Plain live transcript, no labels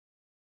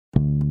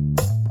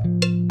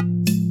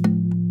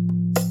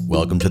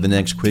Welcome to the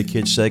next Quick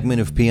Hit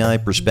segment of PI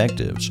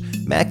Perspectives.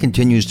 Matt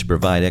continues to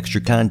provide extra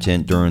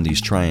content during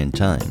these trying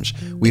times.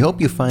 We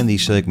hope you find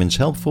these segments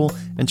helpful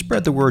and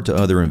spread the word to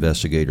other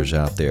investigators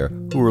out there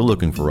who are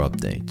looking for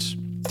updates.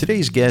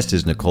 Today's guest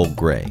is Nicole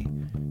Gray.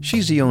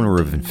 She's the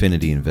owner of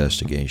Infinity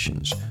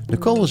Investigations.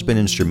 Nicole has been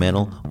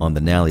instrumental on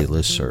the NALI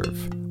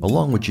listserv,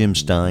 along with Jim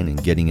Stein in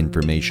getting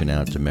information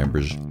out to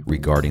members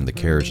regarding the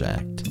CARES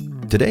Act.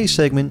 Today's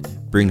segment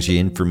brings you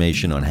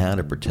information on how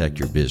to protect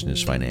your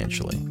business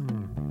financially.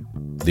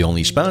 The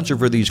only sponsor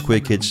for these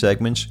Quick Hit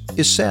segments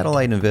is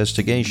Satellite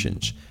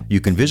Investigations.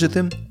 You can visit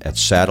them at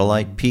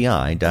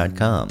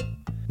satellitepi.com.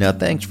 Now,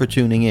 thanks for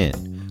tuning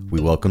in. We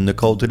welcome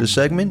Nicole to the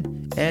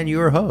segment and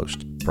your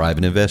host,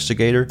 private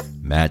investigator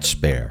Matt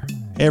Spare.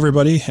 Hey,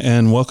 everybody,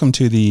 and welcome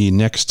to the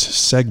next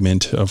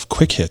segment of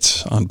Quick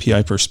Hits on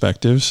PI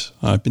Perspectives.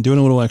 I've been doing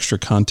a little extra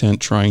content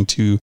trying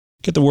to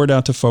get the word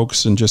out to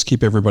folks and just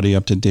keep everybody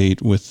up to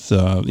date with,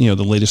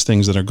 the latest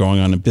things that are going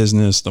on in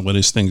business, the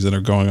latest things that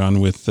are going on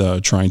with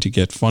trying to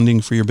get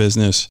funding for your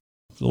business,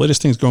 the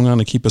latest things going on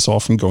to keep us all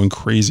from going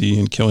crazy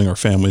and killing our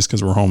families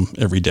because we're home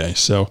every day.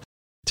 So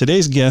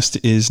today's guest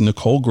is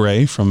Nicole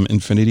Gray from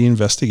Infinity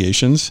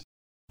Investigations.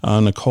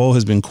 Nicole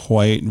has been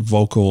quite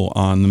vocal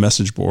on the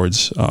message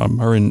boards.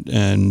 Her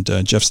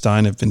and Jeff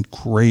Stein have been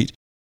great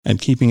and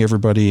keeping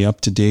everybody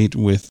up to date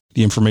with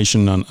the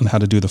information on how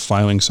to do the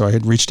filing. So I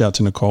had reached out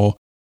to Nicole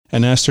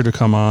and asked her to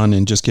come on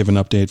and just give an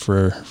update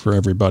for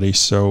everybody.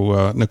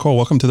 So Nicole,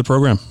 welcome to the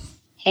program.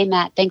 Hey,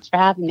 Matt. Thanks for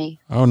having me.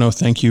 Oh, no,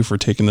 thank you for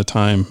taking the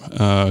time.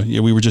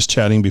 We were just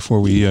chatting before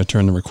we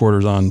turned the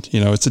recorders on.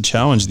 It's a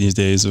challenge these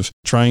days of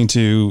trying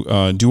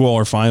to do all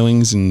our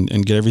filings and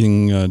get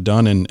everything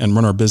done and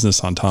run our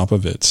business on top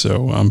of it.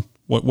 So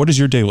what does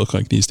your day look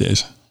like these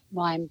days?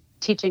 Well, I'm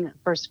teaching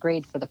first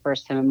grade for the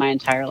first time in my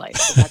entire life.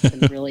 So that's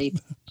been really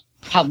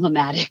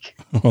problematic.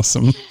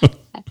 Awesome.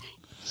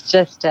 It's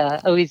just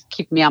always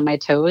keep me on my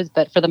toes.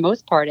 But for the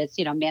most part, it's,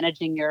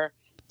 managing your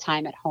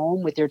time at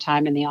home with your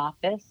time in the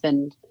office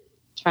and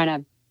trying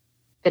to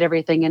fit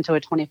everything into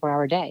a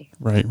 24-hour day.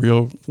 Right.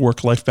 Real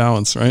work-life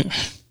balance, right?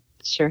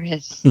 Sure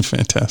is.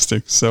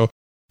 Fantastic. So,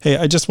 hey,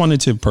 I just wanted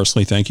to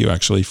personally thank you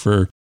actually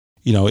for,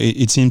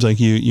 it seems like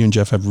you and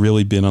Jeff have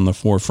really been on the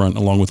forefront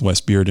along with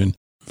Wes Bearden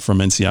from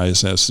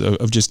NCISS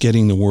of just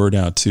getting the word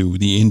out to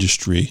the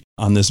industry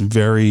on this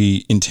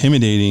very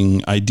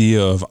intimidating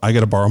idea of I got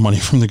to borrow money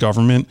from the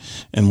government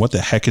and what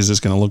the heck is this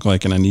going to look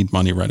like and I need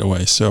money right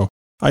away. So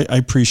I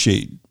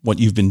appreciate what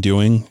you've been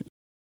doing.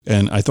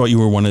 And I thought you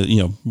were one of,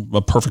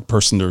 a perfect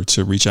person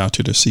to reach out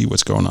to see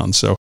what's going on.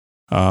 So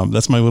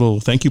that's my little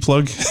thank you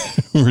plug.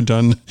 We're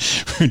done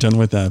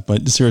with that.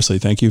 But seriously,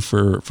 thank you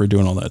for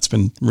doing all that. It's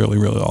been really,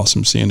 really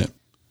awesome seeing it.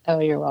 Oh,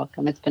 you're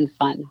welcome. It's been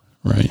fun.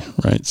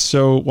 Right.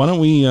 So why don't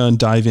we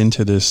dive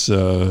into this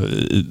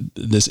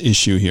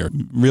issue here?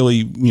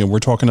 Really, we're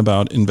talking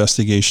about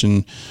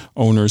investigation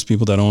owners,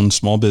 people that own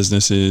small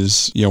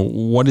businesses.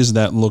 What does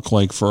that look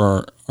like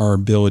for our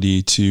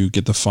ability to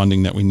get the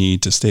funding that we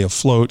need to stay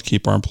afloat,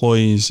 keep our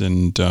employees,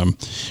 and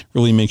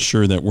really make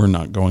sure that we're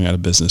not going out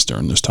of business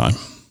during this time?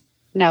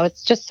 No,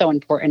 it's just so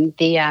important.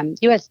 The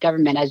U.S.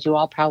 government, as you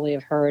all probably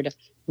have heard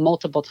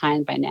multiple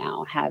times by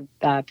now, have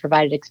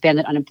provided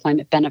expanded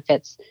unemployment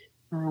benefits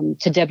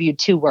to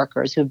W-2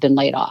 workers who have been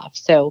laid off.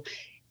 So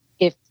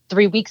if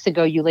 3 weeks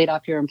ago you laid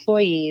off your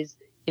employees,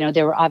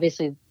 they were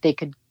obviously they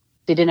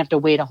didn't have to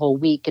wait a whole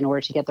week in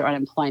order to get their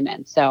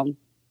unemployment. So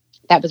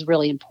that was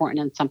really important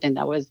and something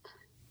that was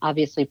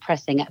obviously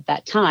pressing at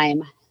that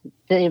time.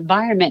 The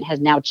environment has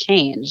now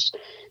changed.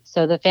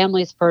 So the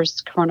Families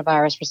First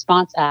Coronavirus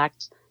Response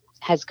Act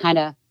has kind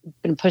of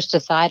been pushed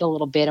aside a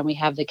little bit, and we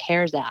have the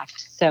CARES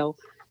Act. So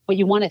what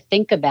you want to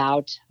think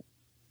about,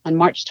 on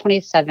March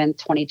 27,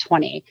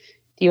 2020,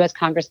 the U.S.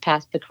 Congress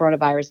passed the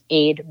Coronavirus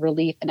Aid,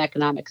 Relief, and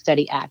Economic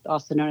Study Act,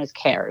 also known as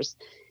CARES.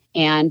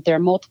 And there are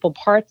multiple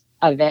parts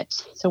of it,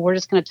 so we're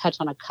just going to touch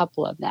on a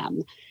couple of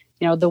them.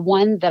 The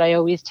one that I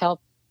always tell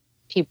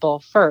people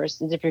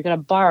first is if you're going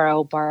to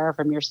borrow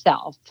from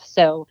yourself.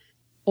 So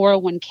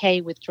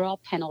 401k withdrawal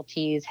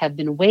penalties have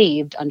been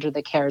waived under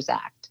the CARES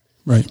Act.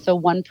 Right. So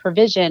one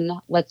provision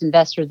lets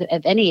investors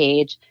of any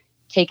age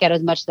take out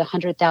as much as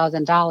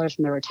 $100,000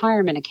 from their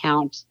retirement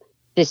account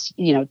this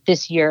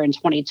year in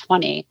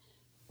 2020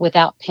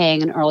 without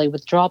paying an early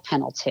withdrawal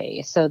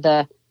penalty. So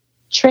the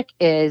trick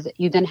is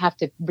you then have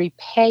to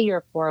repay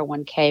your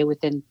 401k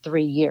within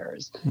 3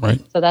 years. Right.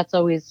 So that's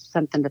always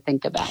something to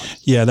think about.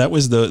 Yeah, that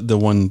was the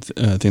one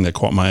thing that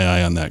caught my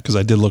eye on that, because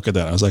I did look at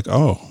that. I was like,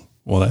 oh,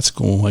 well, that's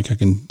cool. Like I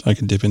can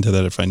dip into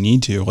that if I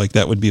need to. Like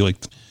that would be like,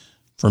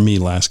 for me,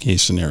 last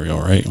case scenario,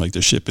 right? Like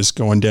the ship is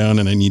going down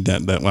and I need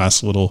that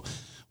last little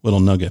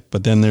nugget.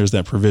 But then there's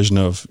that provision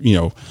of,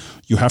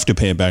 you have to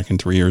pay it back in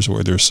 3 years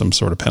where there's some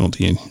sort of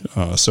penalty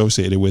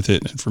associated with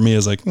it. And for me,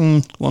 it's like,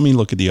 let me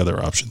look at the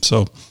other option.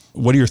 So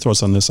what are your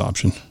thoughts on this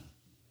option?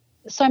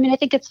 So, I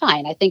think it's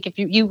fine. I think if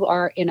you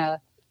are in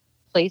a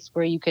place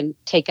where you can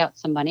take out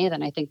some money,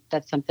 then I think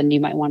that's something you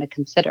might want to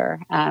consider.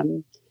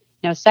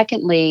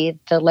 Secondly,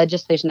 the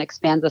legislation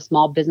expands the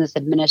Small Business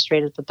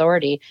Administrative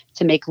Authority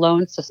to make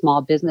loans to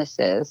small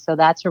businesses. So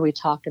that's where we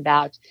talk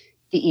about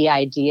the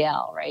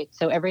EIDL, right?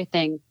 So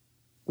everything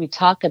we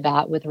talk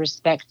about with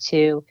respect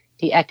to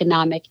the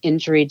Economic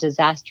Injury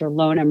Disaster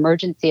Loan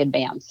Emergency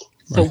Advance.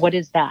 So what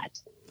is that?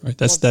 Right.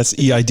 That's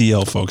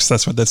EIDL, folks.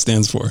 That's what that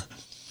stands for.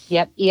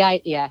 Yep.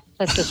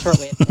 That's the short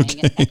way of saying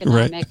it.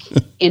 Economic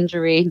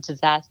Injury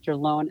Disaster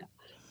Loan.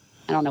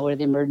 I don't know where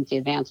the emergency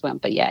advance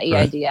went, but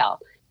EIDL. Right.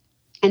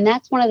 And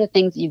that's one of the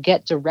things you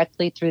get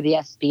directly through the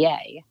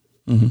SBA.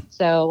 Mm-hmm.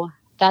 So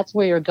that's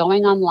where you're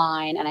going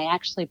online. And I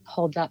actually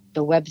pulled up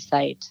the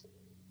website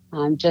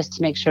just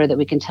to make sure that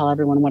we can tell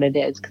everyone what it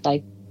is, because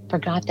I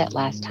forgot that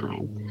last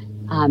time.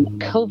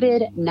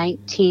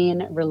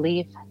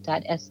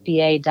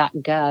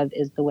 COVID-19relief.sba.gov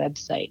is the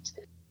website.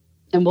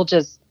 And we'll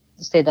just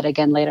say that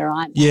again later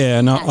on. Yeah,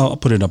 and I'll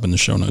put it up in the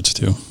show notes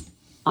too.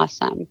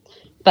 Awesome.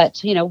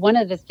 But, one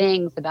of the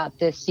things about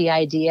this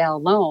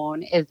EIDL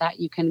loan is that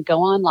you can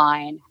go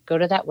online, go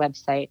to that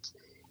website,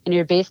 and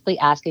you're basically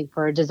asking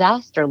for a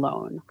disaster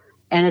loan.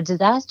 And a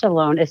disaster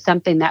loan is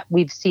something that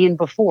we've seen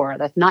before.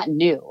 That's not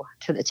new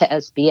to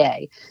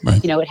SBA.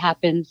 Right. It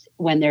happens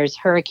when there's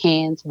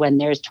hurricanes, when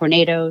there's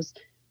tornadoes,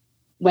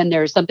 when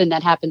there's something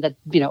that happens that,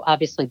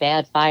 obviously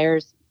bad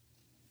fires.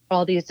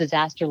 All these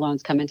disaster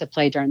loans come into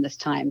play during this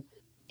time.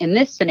 In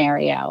this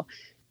scenario,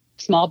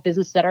 small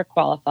businesses that are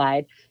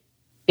qualified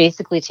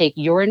basically take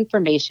your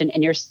information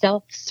and your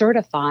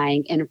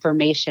self-certifying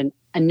information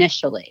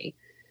initially.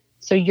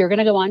 So you're going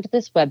to go onto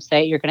this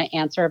website. You're going to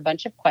answer a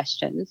bunch of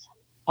questions.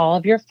 All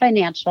of your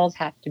financials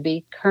have to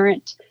be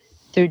current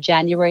through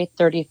January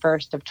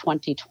 31st of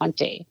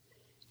 2020.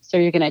 So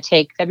you're going to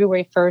take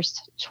February 1st,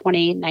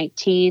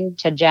 2019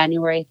 to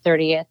January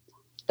 31st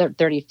of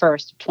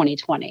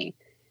 2020.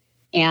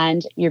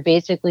 And you're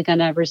basically going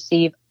to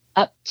receive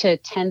up to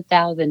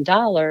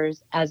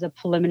 $10,000 as a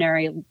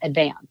preliminary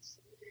advance.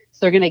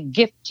 So they're going to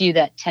gift you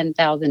that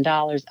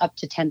 $10,000, up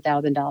to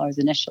 $10,000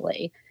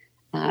 initially.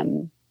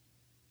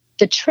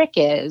 The trick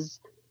is,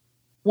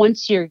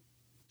 once you're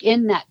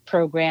in that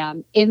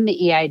program, in the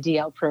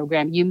EIDL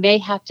program, you may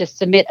have to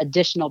submit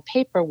additional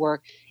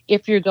paperwork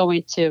if you're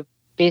going to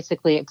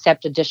basically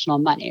accept additional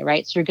money,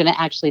 right? So you're going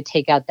to actually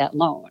take out that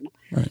loan.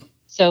 Right.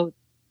 So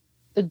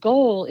the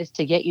goal is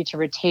to get you to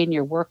retain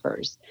your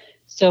workers.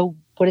 So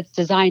what it's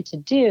designed to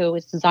do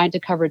is designed to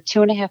cover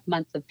 2.5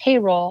 months of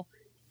payroll,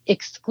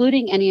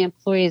 excluding any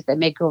employees that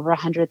make over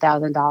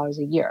 $100,000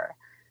 a year.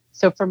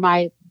 So for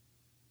my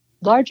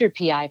larger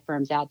PI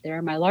firms out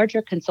there, my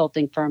larger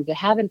consulting firms that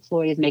have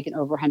employees making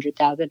over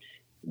 $100,000,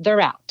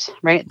 they're out,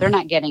 right? They're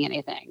not getting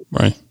anything,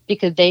 right?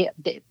 Because they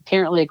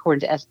apparently,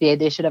 according to SBA,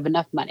 they should have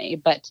enough money.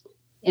 But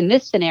in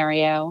this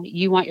scenario,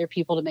 you want your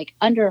people to make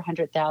under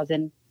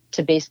 $100,000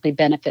 to basically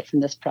benefit from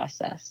this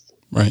process,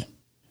 right?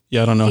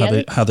 Yeah, I don't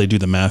know how they do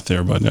the math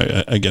there, but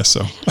I guess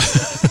so.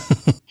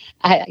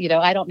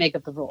 I don't make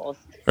up the rules,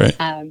 right?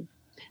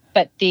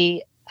 But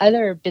the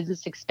other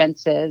business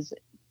expenses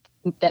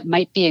that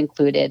might be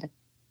included,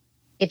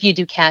 if you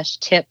do cash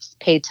tips,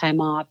 paid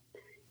time off,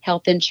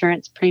 health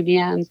insurance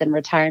premiums and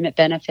retirement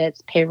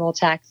benefits, payroll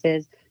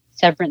taxes,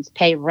 severance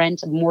pay,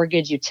 rent,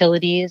 mortgage,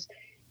 utilities.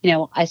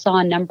 I saw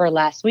a number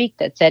last week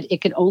that said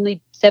it could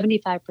only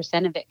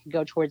 75% of it can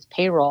go towards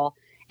payroll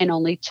and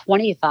only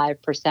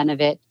 25%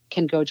 of it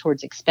can go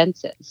towards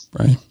expenses.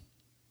 Right.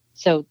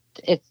 So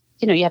it's,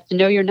 you have to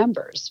know your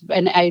numbers.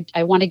 And I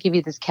want to give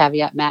you this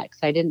caveat, Max.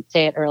 I didn't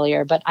say it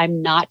earlier, but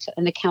I'm not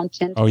an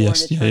accountant or an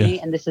attorney,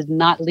 and this is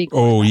not legal.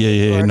 Oh,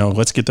 yeah. No,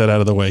 let's get that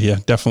out of the way. Yeah,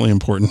 definitely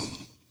important.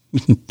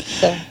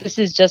 So this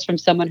is just from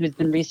someone who's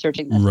been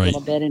researching this a little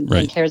bit and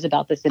cares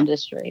about this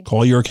industry.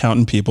 Call your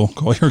accountant, people.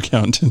 Call your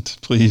accountant,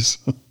 please.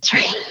 That's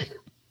right.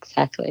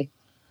 Exactly.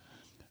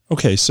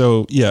 Okay,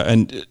 so yeah,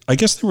 and I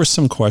guess there were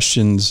some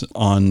questions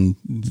on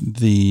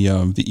the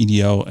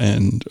EDL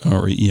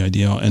or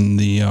EIDL and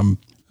the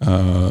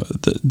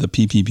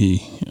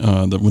PPP,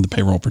 with the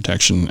Payroll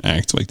Protection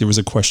Act. Like there was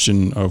a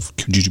question of,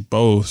 could you do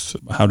both?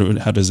 How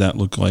does that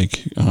look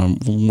like?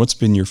 What's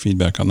been your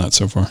feedback on that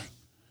so far?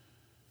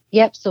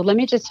 Yep. So let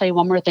me just tell you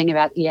one more thing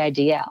about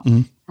EIDL.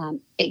 Mm-hmm.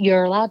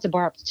 You're allowed to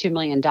borrow up to $2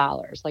 million.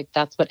 Like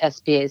that's what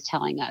SBA is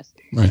telling us.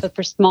 Right. But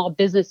for small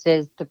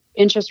businesses, the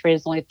interest rate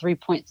is only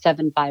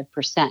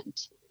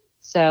 3.75%.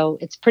 So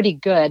it's pretty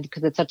good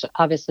because it's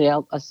obviously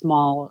a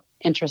small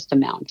interest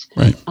amount.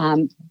 Right.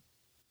 One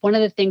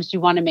of the things you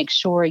want to make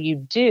sure you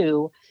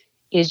do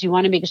is you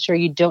want to make sure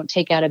you don't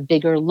take out a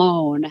bigger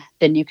loan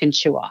than you can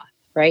chew off.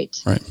 Right.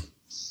 Right.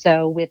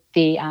 So with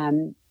the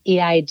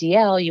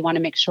EIDL, you want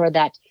to make sure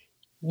that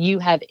you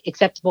have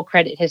acceptable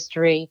credit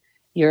history,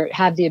 you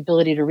have the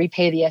ability to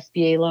repay the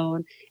SBA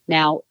loan.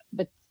 Now,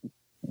 but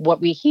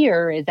what we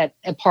hear is that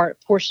a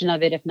portion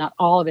of it, if not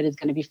all of it, is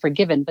going to be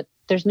forgiven, but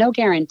there's no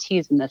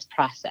guarantees in this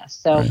process.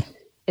 So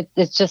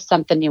it's just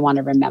something you want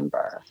to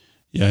remember.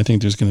 Yeah, I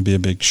think there's going to be a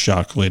big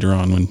shock later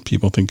on when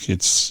people think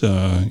it's,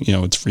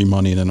 it's free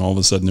money, and then all of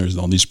a sudden there's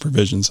all these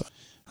provisions.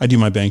 I do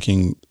my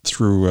banking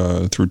through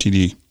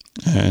TD,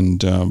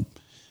 and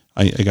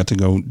I got to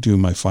go do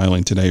my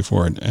filing today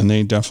for it, and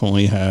they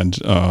definitely had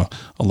a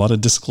lot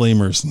of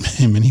disclaimers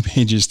and many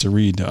pages to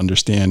read to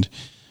understand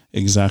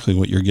exactly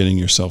what you're getting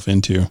yourself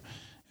into.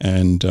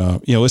 And,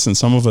 listen,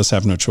 some of us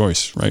have no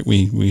choice, right?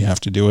 We have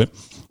to do it,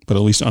 but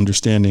at least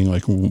understanding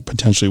like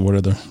potentially what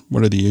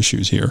are the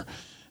issues here.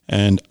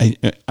 And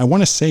I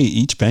want to say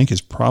each bank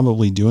is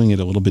probably doing it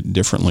a little bit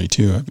differently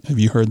too. Have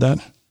you heard that?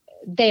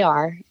 They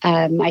are.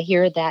 I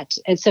hear that.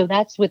 And so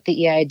that's with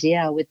the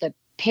EIDL. With the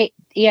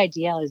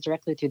EIDL is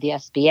directly through the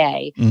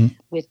SBA. Mm-hmm.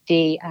 With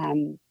the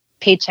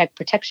Paycheck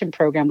Protection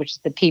Program, which is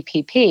the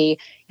PPP,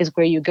 is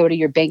where you go to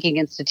your banking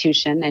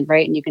institution and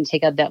you can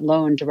take out that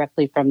loan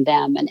directly from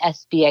them, an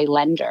SBA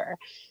lender.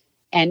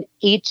 And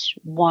each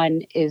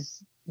one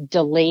is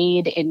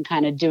delayed in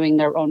kind of doing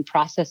their own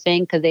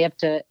processing because they have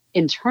to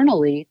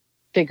internally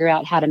figure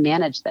out how to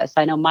manage this.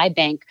 I know my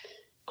bank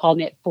called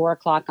me at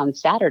 4:00 on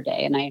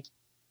Saturday, and I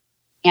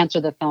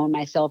answered the phone,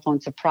 my cell phone,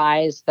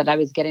 surprised that I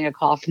was getting a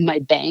call from my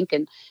bank,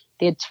 and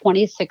they had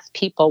 26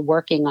 people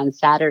working on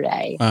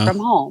Saturday from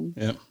home.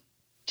 Yep.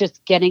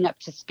 Just getting up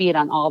to speed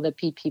on all the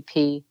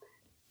PPP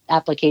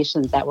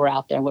applications that were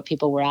out there and what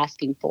people were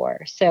asking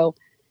for. So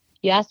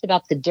you asked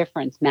about the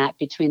difference, Matt,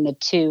 between the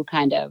two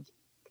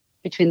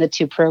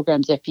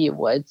programs, if you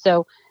would.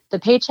 So the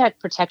Paycheck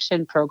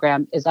Protection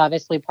Program is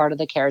obviously part of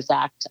the CARES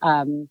Act.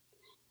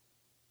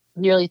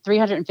 Nearly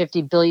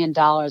 $350 billion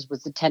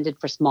was intended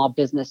for small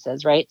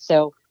businesses, right?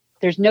 So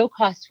there's no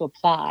cost to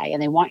apply,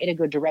 and they want you to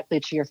go directly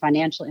to your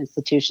financial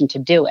institution to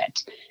do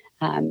it.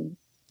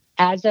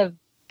 As of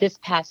this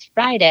past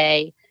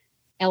Friday,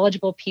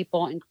 eligible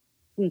people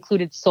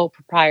included sole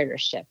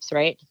proprietorships,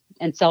 right?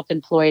 And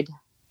self-employed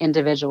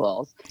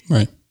individuals.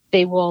 Right.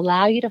 They will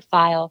allow you to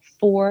file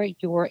for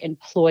your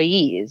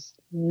employees,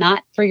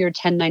 not for your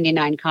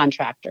 1099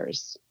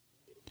 contractors.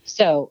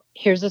 So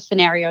here's a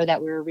scenario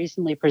that we were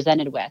recently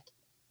presented with.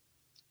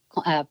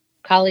 A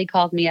colleague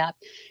called me up.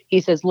 He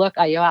says, look,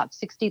 I owe out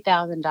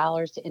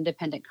 $60,000 to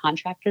independent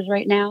contractors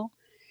right now,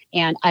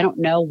 and I don't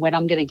know when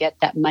I'm going to get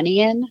that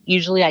money in.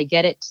 Usually I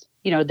get it,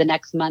 the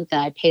next month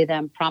and I pay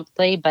them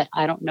promptly, but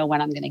I don't know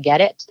when I'm going to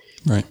get it.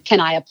 Right. Can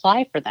I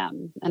apply for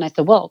them? And I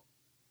said, well,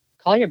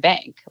 call your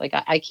bank. Like,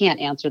 I can't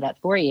answer that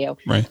for you.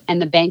 Right.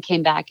 And the bank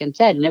came back and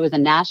said, and it was a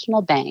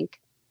national bank,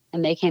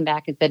 and they came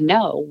back and said,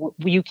 no,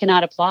 you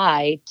cannot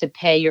apply to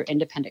pay your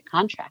independent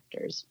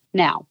contractors.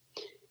 Now,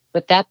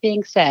 with that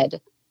being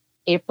said,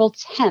 April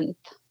 10th,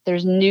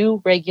 there's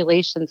new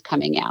regulations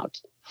coming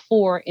out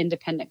for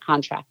independent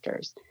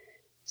contractors.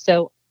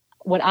 So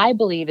what I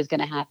believe is going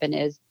to happen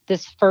is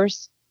this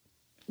first,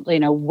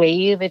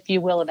 wave, if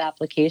you will, of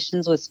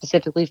applications was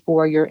specifically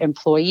for your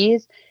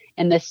employees.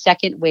 And the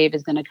second wave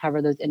is going to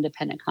cover those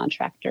independent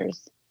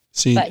contractors.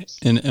 See,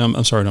 and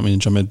I'm sorry, I don't mean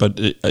to jump in, but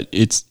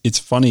it's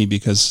funny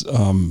because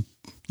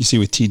you see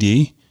with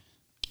TD,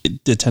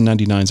 the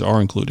 1099s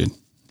are included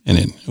in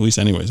it, at least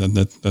anyways. And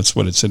that's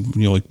what it said,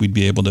 we'd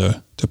be able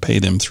to pay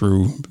them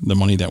through the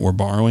money that we're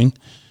borrowing.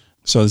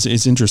 So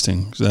it's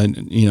interesting,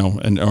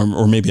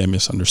 or maybe I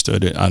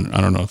misunderstood it. I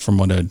don't know. From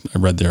what I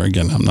read there,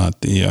 again, I'm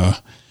not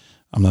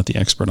the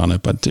expert on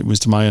it, but it was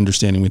to my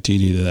understanding with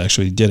TD that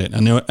actually did it.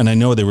 I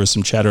know there was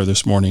some chatter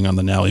this morning on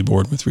the NALI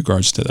board with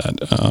regards to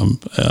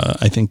that.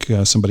 I think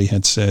somebody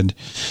had said,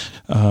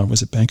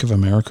 was it Bank of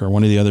America or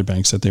one of the other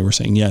banks, that they were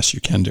saying, yes,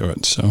 you can do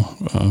it. So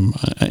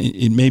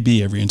it may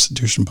be every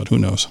institution, but who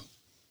knows?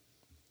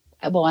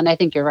 Well, and I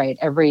think you're right.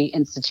 Every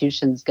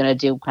institution is going to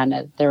do kind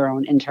of their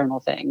own internal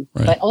thing.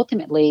 Right. But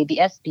ultimately, the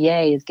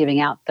SBA is giving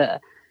out the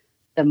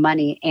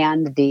money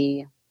and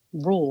the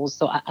rules.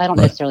 So I don't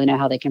necessarily know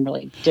how they can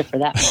really differ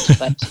that much.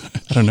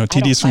 But I don't know.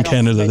 TD's from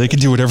Canada. They can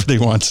do whatever they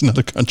want. It's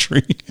another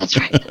country. That's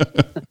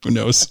right. Who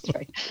knows?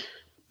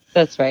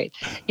 That's right.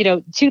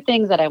 Two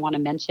things that I want to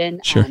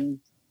mention. Sure.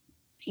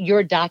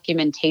 Your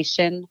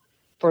documentation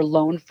for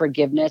loan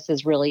forgiveness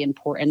is really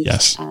important.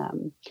 Yes.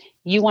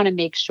 You want to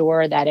make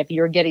sure that if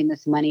you're getting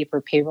this money for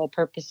payroll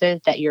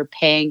purposes, that you're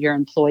paying your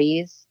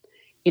employees,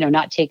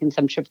 not taking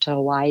some trip to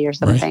Hawaii or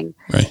something.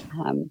 Right.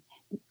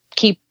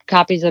 Keep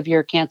copies of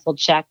your canceled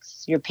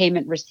checks, your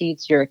payment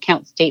receipts, your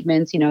account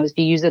statements. If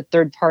you use a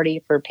third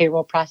party for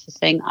payroll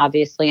processing,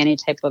 obviously any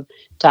type of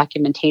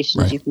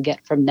documentation you can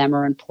get from them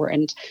are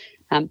important.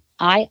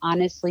 I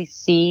honestly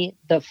see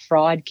the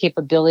fraud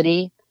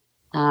capability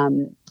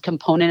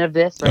component of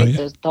this, right?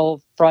 The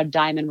whole fraud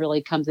diamond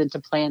really comes into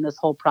play in this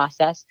whole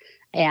process.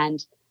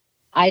 And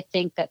I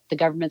think that the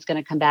government's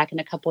going to come back in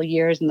a couple of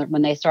years, and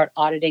when they start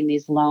auditing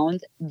these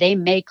loans, they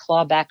may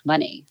claw back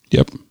money.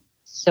 Yep.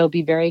 So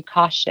be very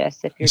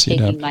cautious if you're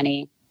taking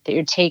money, that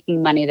you're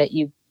taking money that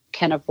you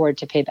can afford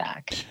to pay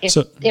back.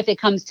 If it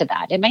comes to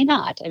that, it may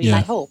not.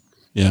 I hope.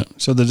 Yeah.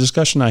 So the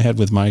discussion I had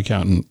with my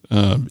accountant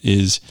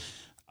is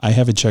I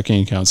have a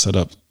checking account set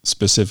up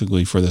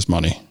specifically for this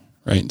money.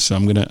 Right. So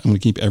I'm gonna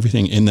keep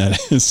everything in that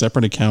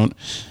separate account,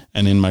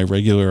 and in my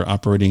regular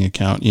operating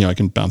account, I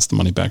can bounce the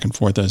money back and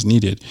forth as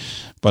needed.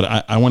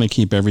 But I want to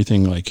keep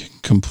everything like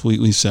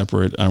completely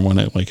separate. I want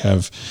to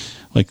have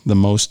the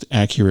most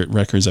accurate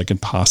records I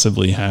could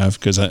possibly have,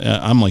 because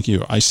I'm like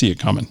you, I see it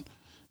coming.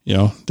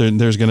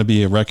 there's going to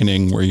be a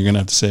reckoning where you're going to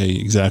have to say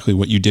exactly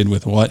what you did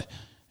with what.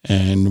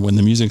 And when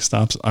the music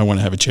stops, I want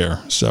to have a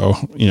chair. So,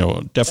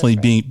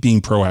 definitely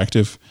being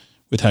proactive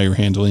with how you're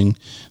handling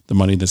the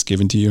money that's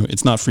given to you.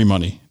 It's not free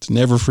money. It's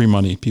never free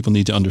money. People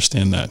need to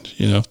understand that,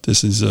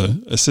 this is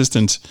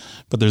assistance,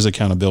 but there's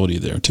accountability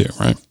there too,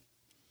 right?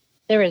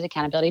 There is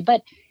accountability,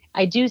 but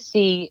I do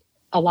see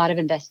a lot of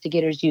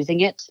investigators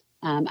using it.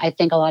 I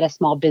think a lot of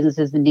small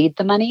businesses need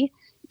the money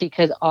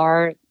because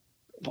our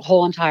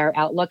whole entire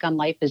outlook on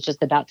life is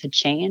just about to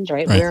change,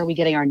 right? Where are we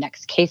getting our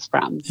next case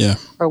from? Yeah.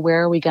 Or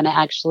where are we going to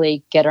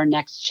actually get our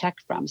next check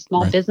from?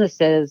 Small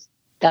businesses,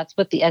 that's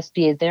what the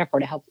SBA is there for,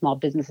 to help small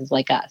businesses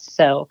like us.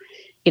 So,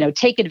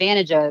 take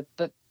advantage of it,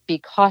 but be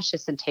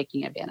cautious in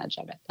taking advantage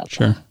of it. That's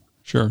sure. All.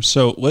 Sure.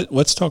 So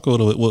let's talk a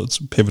little bit. Let's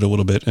pivot a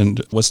little bit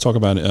and let's talk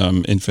about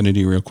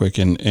Infinity real quick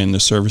and the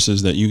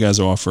services that you guys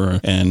offer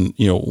and,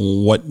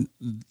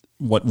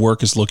 what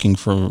work is looking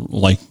for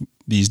like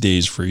these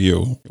days for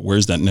you.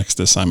 Where's that next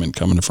assignment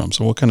coming from?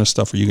 So what kind of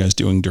stuff are you guys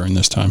doing during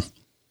this time?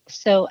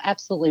 So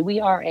absolutely. We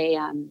are a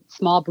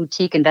small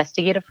boutique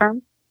investigative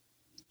firm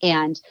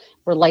and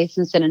we're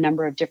licensed in a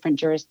number of different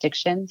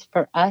jurisdictions.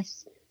 For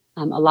us,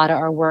 a lot of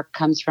our work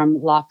comes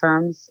from law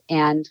firms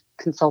and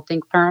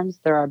consulting firms.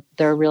 They're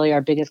really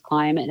our biggest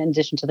client in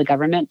addition to the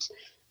government,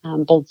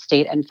 both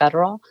state and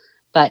federal.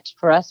 But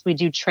for us, we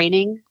do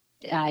training,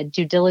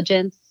 due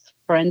diligence,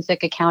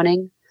 forensic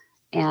accounting,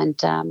 and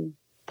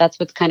that's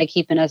what's kind of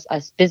keeping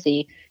us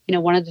busy.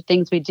 One of the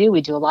things we do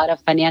a lot of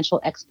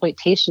financial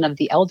exploitation of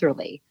the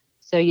elderly.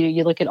 So,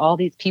 you look at all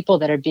these people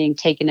that are being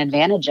taken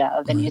advantage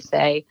of and you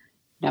say,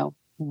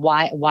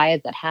 why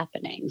is that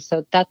happening?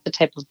 So that's the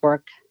type of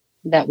work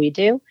that we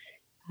do.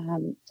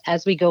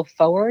 As we go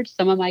forward,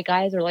 some of my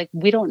guys are like,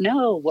 we don't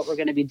know what we're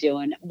going to be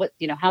doing.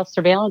 How's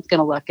surveillance going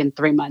to look in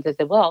 3 months? I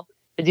said, well,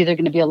 it's either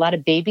going to be a lot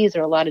of babies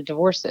or a lot of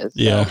divorces.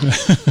 So. Yeah,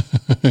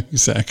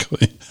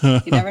 exactly.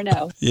 You never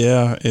know.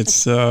 Yeah,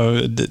 it's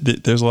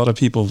there's a lot of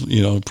people,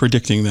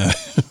 predicting that,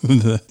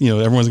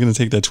 everyone's going to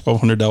take that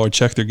 $1,200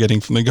 check they're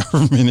getting from the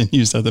government and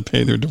use that to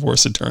pay their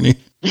divorce attorney.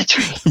 That's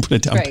right. Put a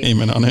down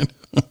payment on it.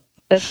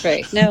 That's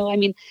right. No, I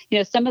mean,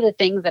 some of the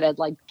things that I'd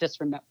like just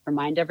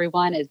remind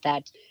everyone is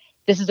that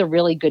this is a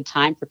really good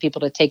time for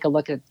people to take a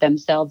look at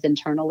themselves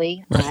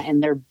internally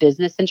and their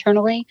business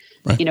internally.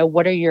 Right.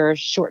 What are your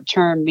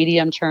short-term,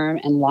 medium-term,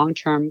 and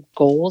long-term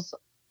goals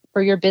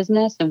for your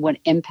business and what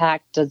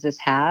impact does this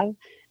have?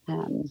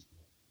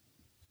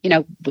 We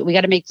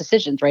got to make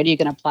decisions, right? Are you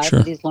going to apply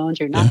for these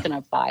loans or you're not going to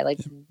apply?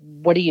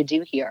 What do you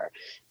do here?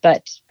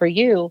 But for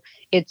you,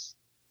 it's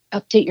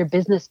update your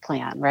business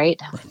plan,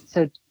 right?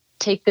 So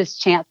take this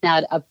chance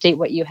now to update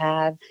what you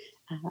have.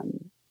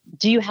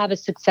 Do you have a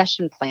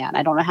succession plan?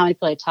 I don't know how many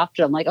people I talk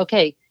to. I'm like,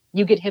 okay,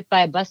 you get hit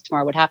by a bus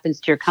tomorrow. What happens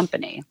to your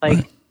company?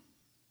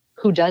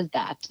 Who does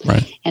that?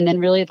 Right. And then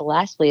really the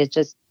last thing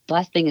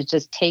is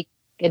just take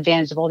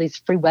advantage of all these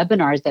free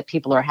webinars that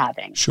people are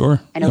having.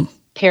 Sure. I know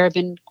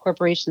Paraben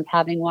Corporation's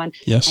having one.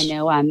 Yes. I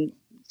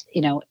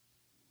know,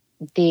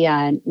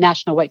 the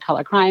National White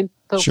Collar Crime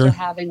folks are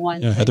having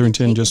one. Yeah,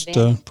 Hetherington just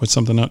put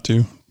something out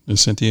too.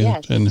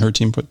 Cynthia and her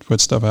team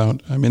put stuff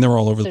out. I mean, they were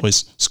all over the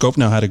place. Scope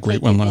Now had a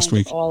great one last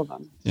week. All of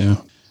them. Yeah.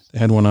 They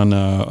had one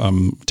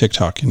on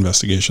TikTok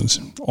investigations.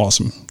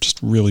 Awesome. Just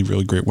really,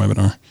 really great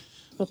webinar.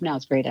 Scope Now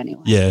is great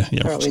anyway. Yeah.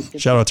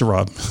 Shout out to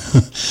Rob.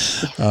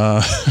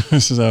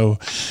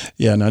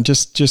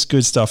 Just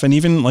good stuff. And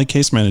even like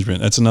case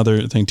management, that's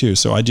another thing too.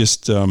 So I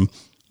just,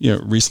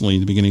 recently, at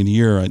the beginning of the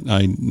year,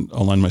 I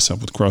aligned myself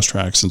with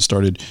Crosstracks and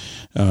started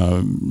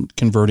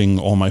converting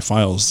all my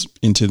files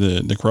into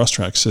the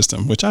Crosstracks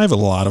system, which I have a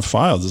lot of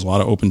files. There's a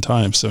lot of open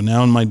time. So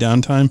now in my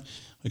downtime,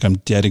 I'm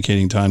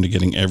dedicating time to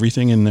getting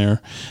everything in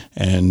there.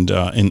 And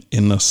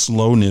in the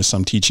slowness,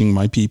 I'm teaching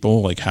my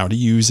people how to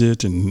use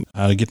it and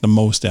how to get the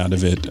most out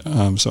of it.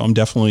 So I'm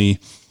definitely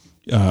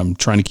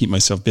trying to keep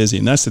myself busy.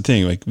 And that's the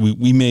thing.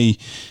 We may...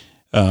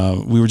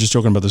 we were just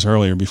joking about this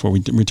earlier before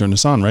we turned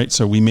this on, right?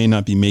 So we may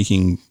not be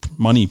making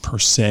money per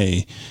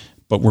se,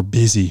 but we're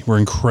busy. We're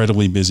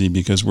incredibly busy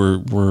because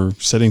we're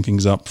setting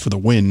things up for the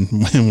win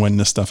when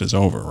this stuff is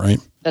over, right?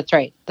 That's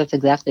right. That's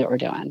exactly what we're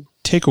doing.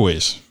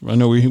 Takeaways. I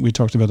know we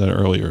talked about that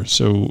earlier.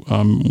 So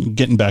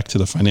getting back to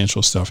the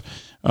financial stuff,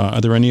 are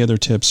there any other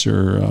tips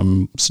or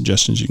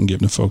suggestions you can give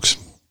to folks?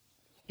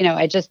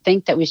 I just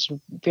think that we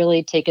should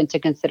really take into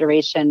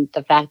consideration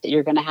the fact that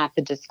you're going to have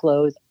to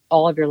disclose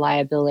all of your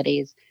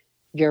liabilities,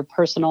 your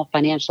personal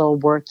financial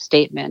worth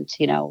statement,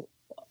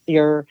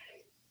 your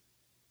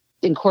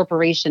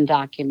incorporation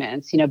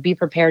documents, be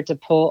prepared to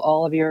pull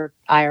all of your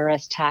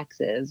IRS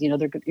taxes. You're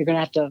going to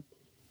have to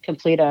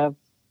complete a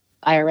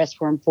IRS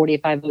form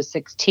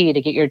 4506T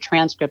to get your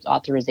transcript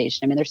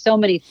authorization. I mean, there's so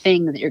many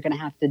things that you're going to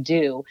have to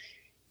do.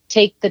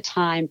 Take the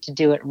time to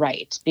do it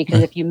right,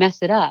 because if you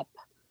mess it up,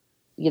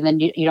 then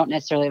you don't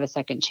necessarily have a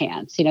second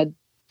chance. And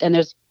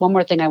there's one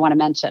more thing I want to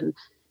mention.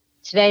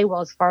 Today,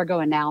 Wells Fargo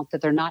announced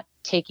that they're not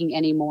taking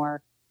any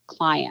more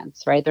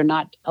clients, right? They're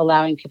not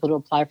allowing people to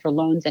apply for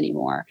loans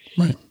anymore.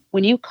 Right.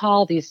 When you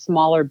call these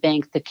smaller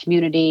banks, the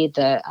community,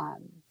 the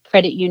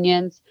credit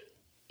unions,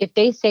 if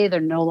they say they're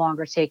no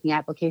longer taking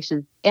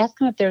applications, ask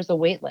them if there's a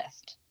wait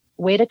list.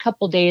 Wait a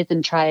couple days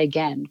and try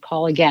again,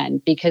 call again,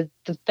 because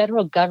the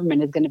federal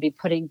government is going to be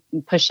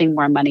pushing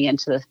more money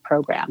into this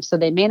program. So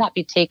they may not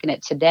be taking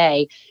it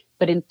today,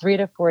 but in 3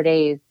 to 4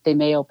 days, they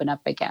may open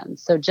up again.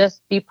 So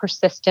just be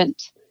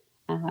persistent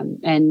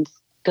and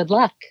good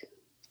luck.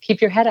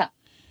 Keep your head up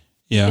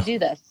to do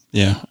this.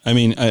 Yeah. I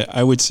mean,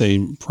 I would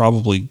say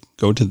probably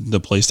go to the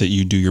place that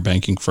you do your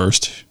banking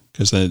first,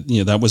 because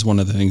that was one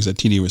of the things that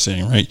TD was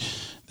saying, right?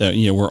 That,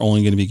 we're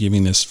only going to be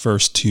giving this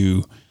first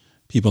to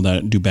people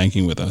that do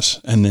banking with us.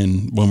 And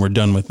then when we're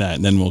done with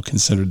that, then we'll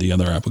consider the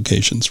other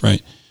applications,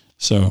 right?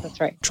 So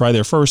that's right. Try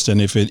there first.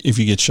 And if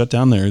you get shut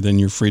down there, then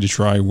you're free to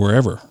try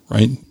wherever,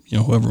 right?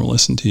 Whoever will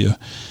listen to you.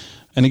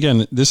 And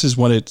again, this is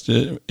what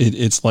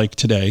it's like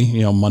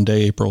today,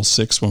 Monday, April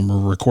 6th, when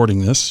we're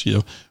recording this,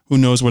 who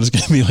knows what it's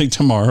going to be like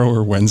tomorrow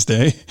or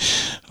Wednesday.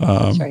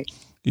 That's right.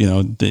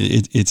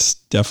 It's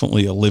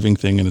definitely a living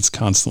thing, and it's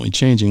constantly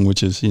changing,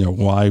 which is,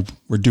 why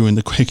we're doing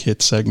the quick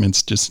hit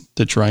segments, just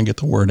to try and get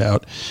the word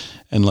out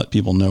and let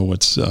people know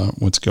what's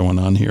going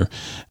on here.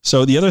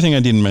 So the other thing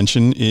I didn't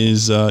mention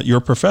is you're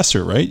a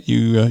professor, right?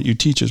 You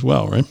teach as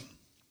well, right?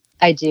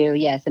 I do,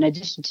 yes. In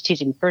addition to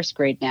teaching first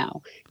grade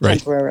now,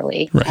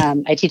 temporarily,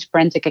 right. I teach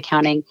forensic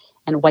accounting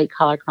and white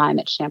collar crime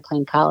at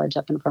Champlain College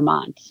up in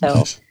Vermont. So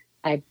nice.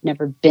 I've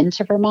never been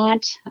to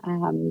Vermont,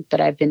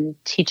 but I've been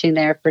teaching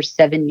there for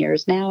 7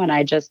 years now, and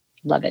I just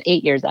love it.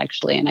 8 years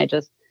actually, and I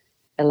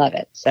love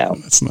it. So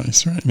that's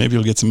nice, right? Maybe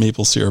you'll get some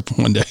maple syrup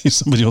one day.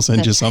 Somebody will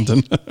send you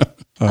something.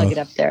 I'll get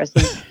up there. So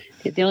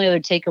the only other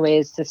takeaway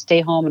is to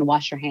stay home and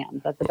wash your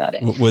hands. That's about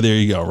it. Well, there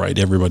you go. Right.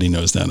 Everybody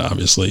knows that,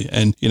 obviously.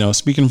 And,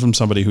 speaking from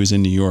somebody who's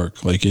in New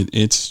York, like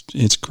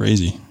it's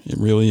crazy. It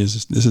really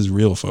is. This is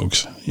real,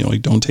 folks.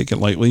 Don't take it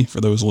lightly for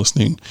those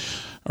listening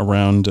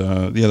around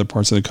the other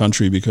parts of the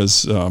country,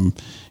 because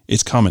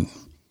it's coming.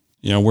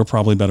 We're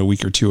probably about a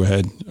week or two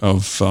ahead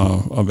of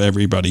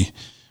everybody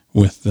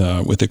with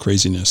the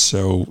craziness.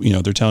 So,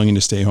 they're telling you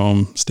to stay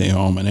home.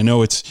 And I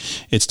know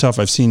it's tough.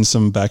 I've seen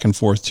some back and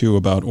forth too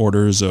about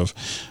orders of,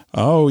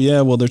 oh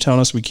yeah, well, they're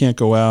telling us we can't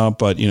go out,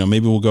 but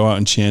maybe we'll go out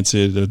and chance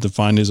it. The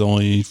fine is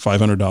only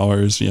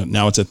 $500.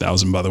 Now it's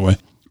 $1,000, by the way.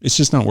 It's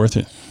just not worth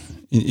it.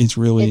 It's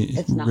really,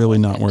 it's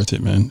not worth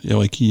it, man.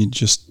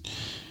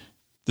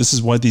 This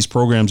is what these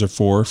programs are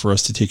for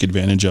us to take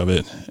advantage of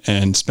it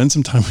and spend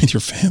some time with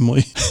your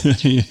family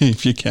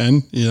if you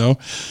can,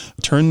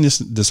 turn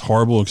this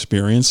horrible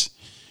experience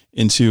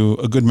into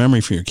a good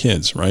memory for your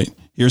kids, right?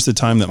 Here's the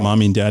time that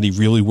mommy and daddy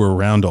really were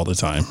around all the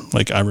time.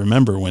 Like I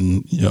remember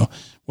when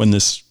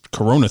this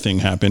Corona thing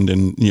happened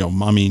and,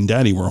 mommy and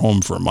daddy were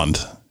home for a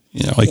month,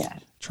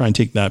 try and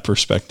take that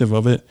perspective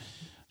of it.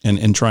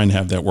 And try and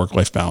have that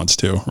work-life balance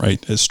too,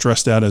 right? As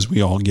stressed out as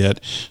we all get,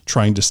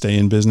 trying to stay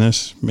in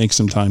business, make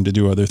some time to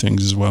do other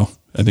things as well,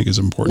 I think is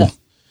important. Yeah,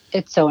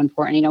 it's so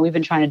important. We've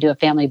been trying to do a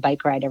family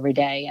bike ride every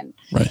day. And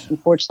right.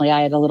 Unfortunately,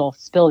 I had a little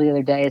spill the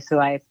other day, so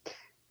I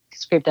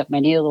scraped up my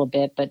knee a little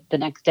bit. But the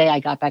next day I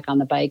got back on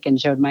the bike and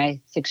showed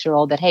my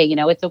 6-year-old that, hey,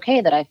 it's okay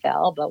that I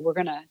fell, but we're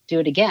going to do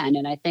it again.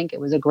 And I think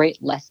it was a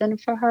great lesson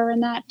for her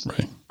in that.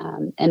 Right.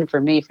 And for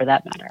me, for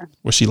that matter.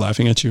 Was she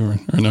laughing at you or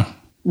no?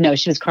 No,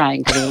 she was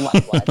crying because of a lot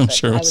of blood. I'm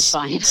sure I was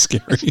fine.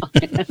 Scary.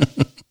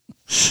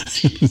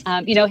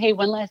 Hey,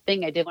 one last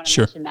thing I did want to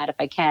Sure. mention, Matt, if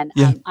I can.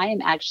 Yeah. I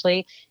am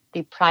actually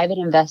the private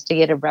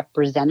investigative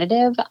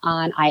representative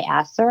on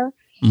IASER,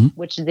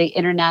 which is the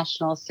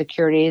International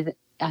Securities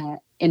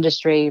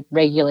Industry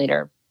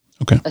Regulator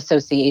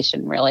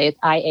Association, really. It's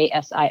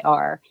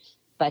IASIR.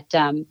 But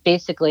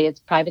basically,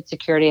 it's private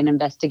security and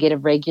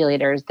investigative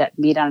regulators that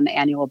meet on an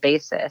annual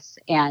basis.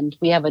 And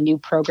we have a new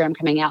program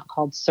coming out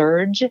called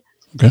SURGE,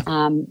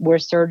 where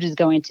SURGE is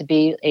going to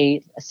be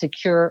a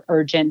secure,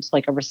 urgent,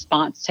 like a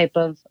response type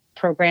of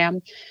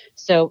program.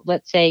 So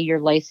let's say you're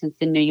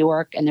licensed in New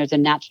York and there's a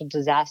natural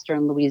disaster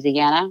in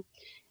Louisiana.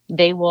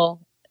 They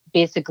will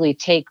basically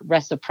take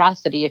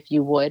reciprocity, if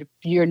you would,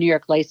 your New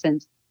York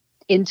license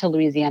into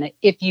Louisiana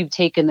if you've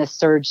taken the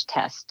SURGE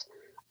test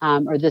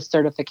or this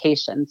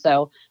certification.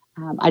 So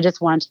I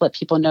just wanted to let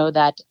people know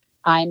that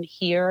I'm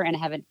here and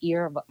have an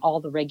ear of all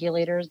the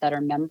regulators that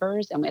are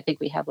members. And I think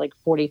we have like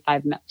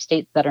 45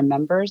 states that are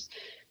members.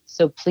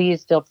 So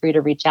please feel free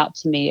to reach out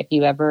to me if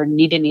you ever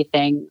need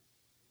anything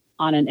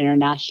on an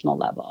international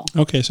level.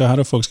 Okay. So how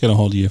do folks get a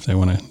hold of you if they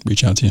want to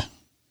reach out to you?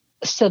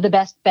 So the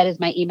best bet is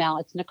my email.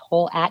 It's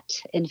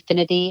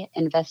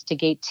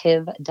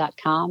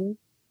Nicole@infinityinvestigative.com.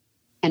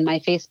 And my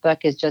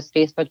Facebook is just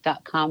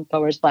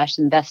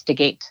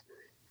facebook.com/investigate.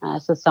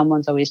 So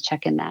someone's always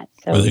checking that.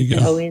 So you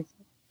can always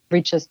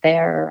reach us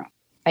there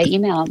by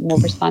email and we'll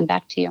respond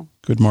back to you.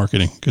 Good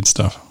marketing. Good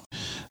stuff.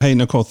 Hey,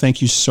 Nicole,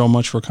 thank you so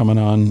much for coming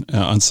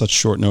on such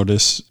short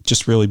notice,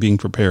 just really being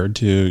prepared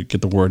to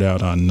get the word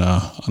out on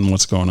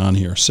what's going on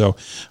here. So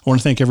I want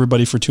to thank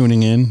everybody for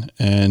tuning in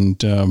and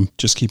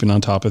just keeping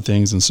on top of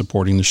things and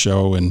supporting the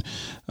show. And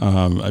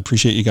I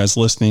appreciate you guys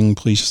listening.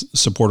 Please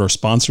support our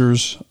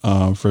sponsors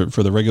for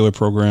the regular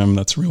program.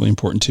 That's really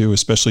important too,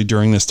 especially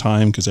during this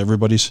time because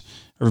everybody's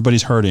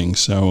hurting.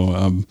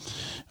 So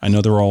I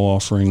know they're all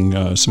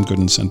offering some good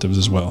incentives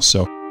as well.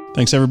 So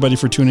thanks everybody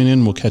for tuning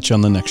in. We'll catch you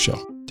on the next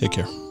show. Take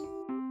care.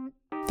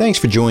 Thanks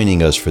for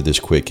joining us for this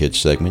Quick Hit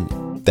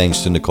segment.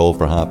 Thanks to Nicole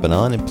for hopping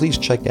on, and please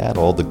check out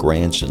all the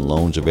grants and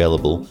loans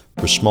available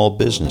for small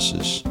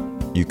businesses.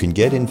 You can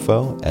get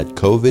info at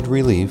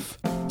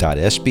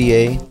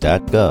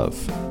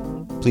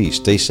covidrelief.sba.gov. Please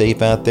stay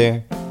safe out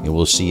there, and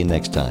we'll see you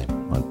next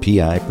time on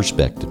PI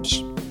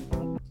Perspectives.